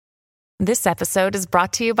This episode is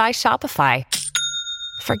brought to you by Shopify.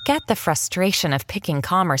 Forget the frustration of picking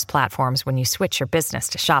commerce platforms when you switch your business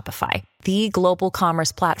to Shopify, the global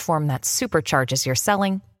commerce platform that supercharges your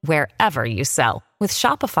selling wherever you sell. With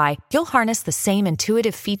Shopify, you'll harness the same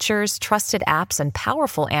intuitive features, trusted apps, and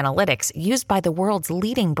powerful analytics used by the world's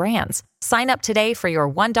leading brands. Sign up today for your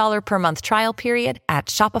 $1 per month trial period at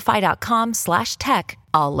shopify.com/tech,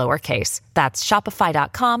 all lowercase. That's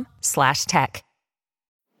shopify.com/tech.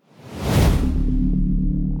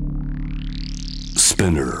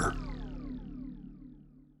 Spinner.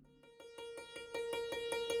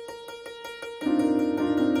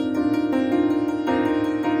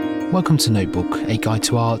 Welcome to Notebook, a guide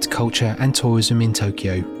to art, culture and tourism in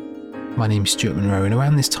Tokyo. My name is Stuart Monroe, and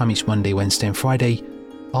around this time each Monday, Wednesday and Friday,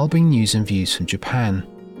 I'll bring news and views from Japan.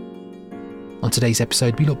 On today's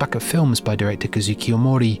episode, we look back at films by director Kazuki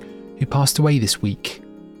Omori, who passed away this week.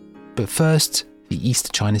 But first, the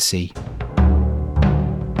East China Sea.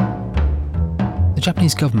 The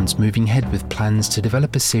Japanese government's moving ahead with plans to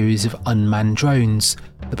develop a series of unmanned drones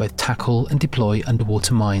that both tackle and deploy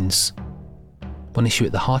underwater mines. One issue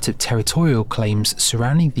at the heart of territorial claims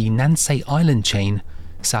surrounding the Nansei Island chain,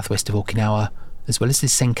 southwest of Okinawa, as well as the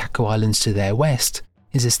Senkaku Islands to their west,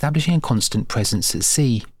 is establishing a constant presence at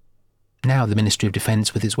sea. Now the Ministry of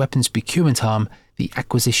Defence, with its weapons procurement arm, the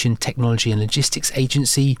Acquisition, Technology and Logistics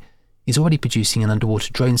Agency, is already producing an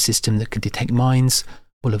underwater drone system that can detect mines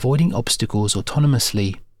while avoiding obstacles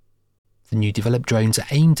autonomously. The new developed drones are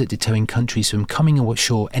aimed at deterring countries from coming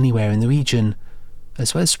ashore anywhere in the region,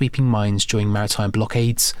 as well as sweeping mines during maritime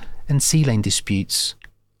blockades and sea lane disputes.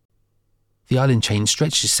 The island chain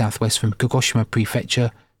stretches southwest from Kagoshima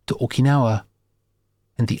Prefecture to Okinawa,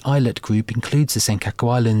 and the islet group includes the Senkaku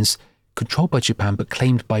Islands, controlled by Japan but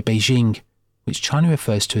claimed by Beijing, which China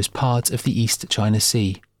refers to as part of the East China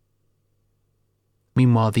Sea.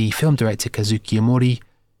 Meanwhile, the film director Kazuki Omori,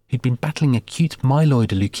 who'd been battling acute myeloid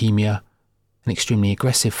leukemia, an extremely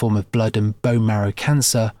aggressive form of blood and bone marrow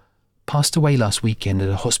cancer, passed away last weekend at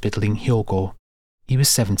a hospital in Hyogo. He was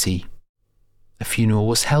 70. A funeral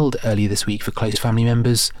was held earlier this week for close family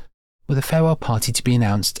members, with a farewell party to be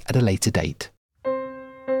announced at a later date.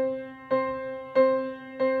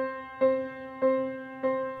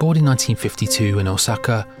 Born in 1952 in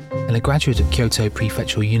Osaka and a graduate of Kyoto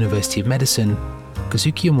Prefectural University of Medicine,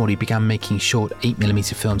 Kazuki Omori began making short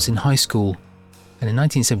 8mm films in high school, and in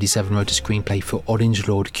 1977 wrote a screenplay for Orange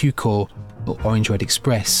Lord Kyuko, or Orange Red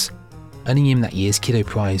Express, earning him that year's Kido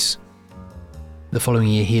Prize. The following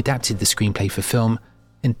year he adapted the screenplay for film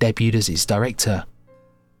and debuted as its director.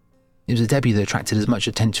 It was a debut that attracted as much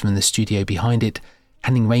attention from the studio behind it,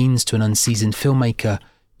 handing reins to an unseasoned filmmaker,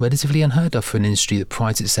 relatively unheard of for an industry that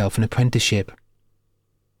prides itself on apprenticeship.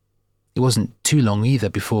 It wasn't too long either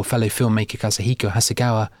before fellow filmmaker Kazuhiko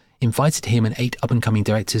Hasegawa invited him and 8 up-and-coming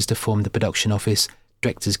directors to form the production office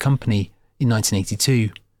Directors Company in 1982.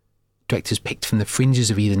 Directors picked from the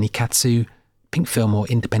fringes of either Nikkatsu, pink film or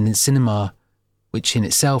independent cinema, which in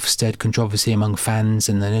itself stirred controversy among fans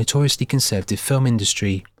and the notoriously conservative film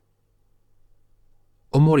industry.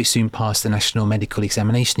 Omori soon passed the National Medical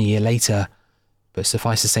Examination a year later, but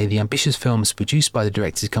suffice to say the ambitious films produced by the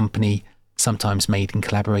Directors Company, sometimes made in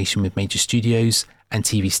collaboration with major studios and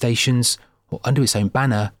TV stations or under its own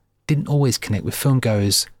banner, didn't always connect with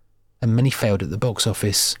filmgoers, and many failed at the box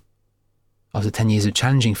office. After 10 years of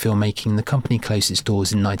challenging filmmaking, the company closed its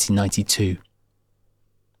doors in 1992.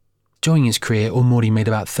 During his career, Omori made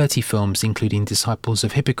about 30 films, including Disciples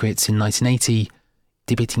of Hypocrites in 1980,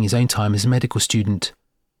 depicting his own time as a medical student,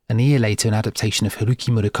 and a year later an adaptation of Haruki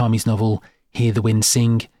Murakami's novel Hear the Wind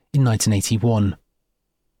Sing in 1981.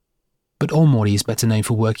 But Omori is better known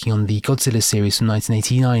for working on the Godzilla series from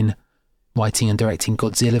 1989, writing and directing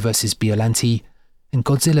Godzilla vs. Biollante and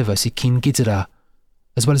Godzilla vs. King Ghidorah,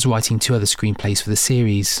 as well as writing 2 other screenplays for the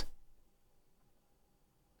series.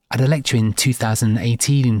 At a lecture in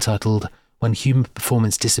 2018 entitled When Human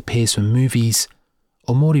Performance Disappears from Movies,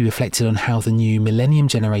 Omori reflected on how the new millennium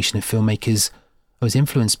generation of filmmakers are as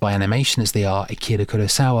influenced by animation as they are Akira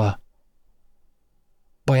Kurosawa.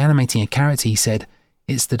 By animating a character, he said,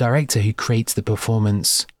 it's the director who creates the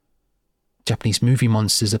performance. Japanese movie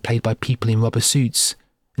monsters are played by people in rubber suits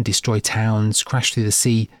and destroy towns, crash through the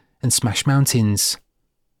sea and smash mountains.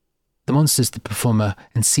 The monster's the performer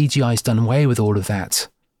and CGI's done away with all of that.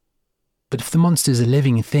 But if the monster's a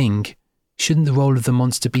living thing, shouldn't the role of the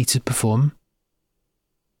monster be to perform?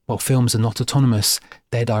 While films are not autonomous,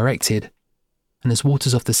 they're directed, and as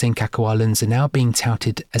waters off the Senkaku Islands are now being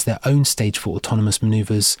touted as their own stage for autonomous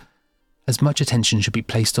manoeuvres, as much attention should be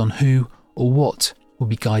placed on who or what will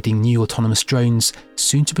be guiding new autonomous drones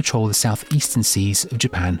soon to patrol the southeastern seas of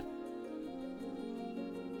Japan.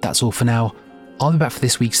 That's all for now. I'll be back for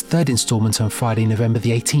this week's third instalment on Friday, November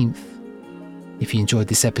the 18th. If you enjoyed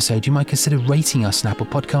this episode, you might consider rating us on Apple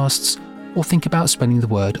Podcasts or think about spreading the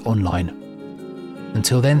word online.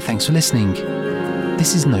 Until then, thanks for listening.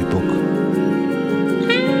 This is Notebook.